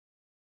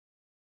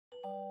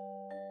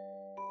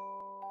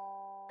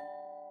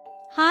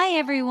Hi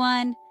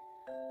everyone!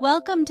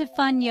 Welcome to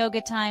Fun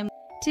Yoga Time.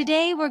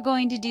 Today we're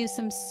going to do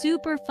some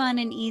super fun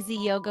and easy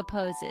yoga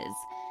poses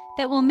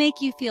that will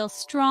make you feel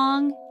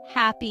strong,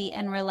 happy,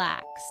 and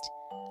relaxed.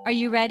 Are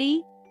you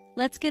ready?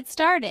 Let's get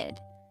started.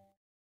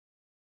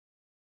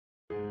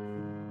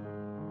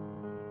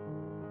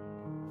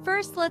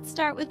 First, let's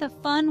start with a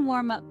fun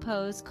warm-up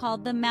pose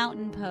called the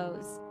mountain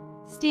pose.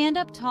 Stand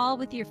up tall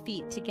with your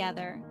feet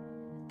together.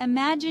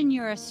 Imagine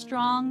you're a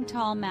strong,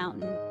 tall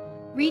mountain.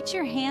 Reach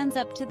your hands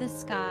up to the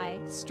sky,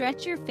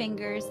 stretch your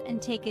fingers, and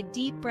take a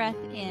deep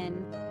breath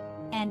in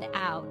and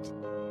out.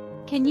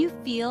 Can you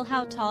feel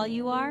how tall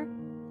you are?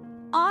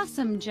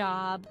 Awesome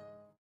job!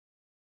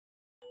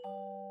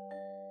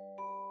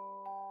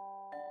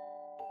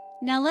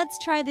 Now let's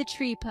try the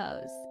tree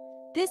pose.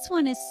 This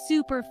one is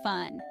super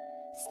fun.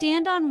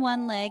 Stand on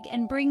one leg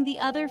and bring the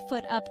other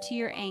foot up to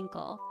your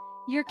ankle,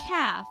 your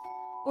calf,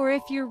 or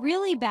if you're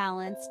really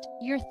balanced,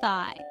 your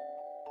thigh.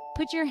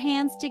 Put your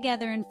hands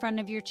together in front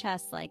of your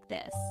chest like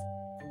this.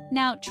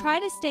 Now try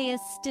to stay as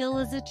still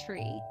as a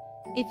tree.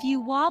 If you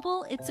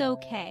wobble, it's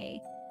okay.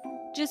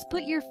 Just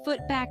put your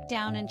foot back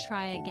down and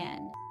try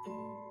again.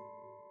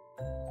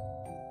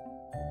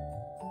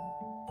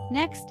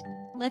 Next,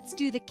 let's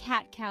do the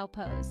cat-cow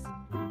pose.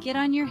 Get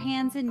on your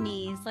hands and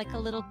knees like a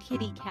little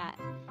kitty cat.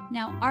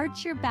 Now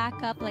arch your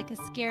back up like a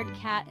scared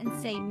cat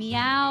and say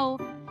meow.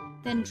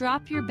 Then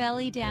drop your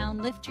belly down,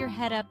 lift your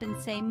head up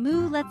and say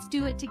moo. Let's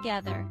do it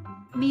together.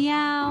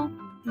 Meow,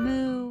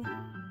 moo,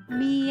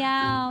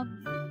 meow,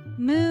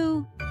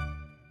 moo.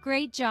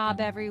 Great job,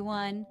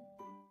 everyone.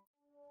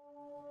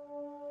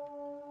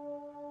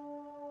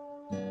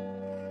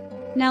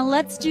 Now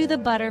let's do the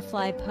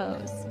butterfly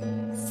pose.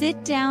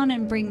 Sit down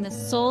and bring the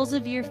soles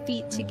of your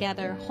feet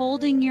together,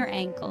 holding your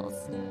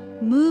ankles.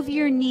 Move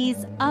your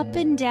knees up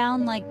and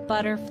down like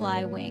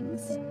butterfly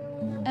wings.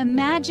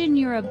 Imagine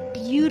you're a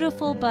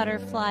beautiful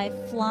butterfly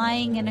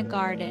flying in a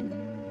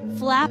garden.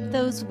 Flap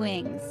those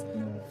wings.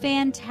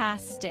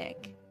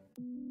 Fantastic!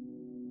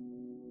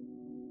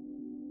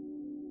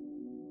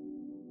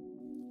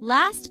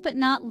 Last but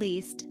not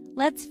least,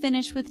 let's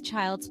finish with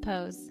child's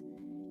pose.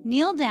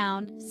 Kneel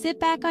down, sit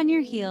back on your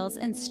heels,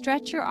 and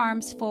stretch your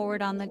arms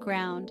forward on the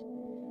ground.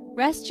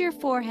 Rest your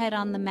forehead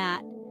on the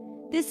mat.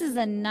 This is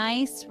a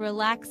nice,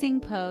 relaxing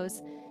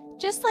pose,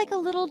 just like a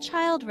little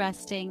child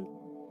resting.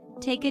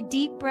 Take a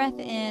deep breath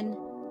in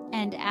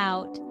and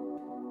out.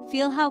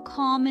 Feel how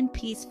calm and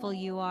peaceful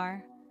you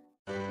are.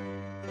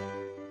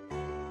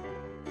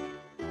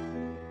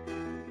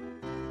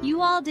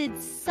 You all did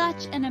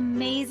such an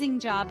amazing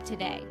job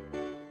today.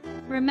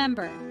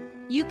 Remember,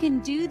 you can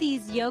do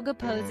these yoga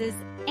poses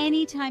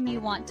anytime you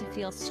want to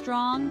feel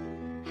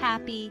strong,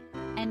 happy,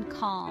 and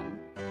calm.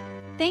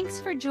 Thanks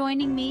for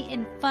joining me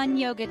in Fun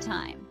Yoga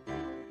Time.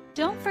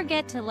 Don't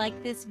forget to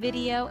like this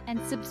video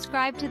and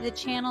subscribe to the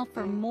channel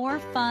for more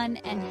fun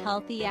and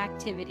healthy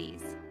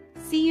activities.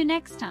 See you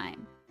next time.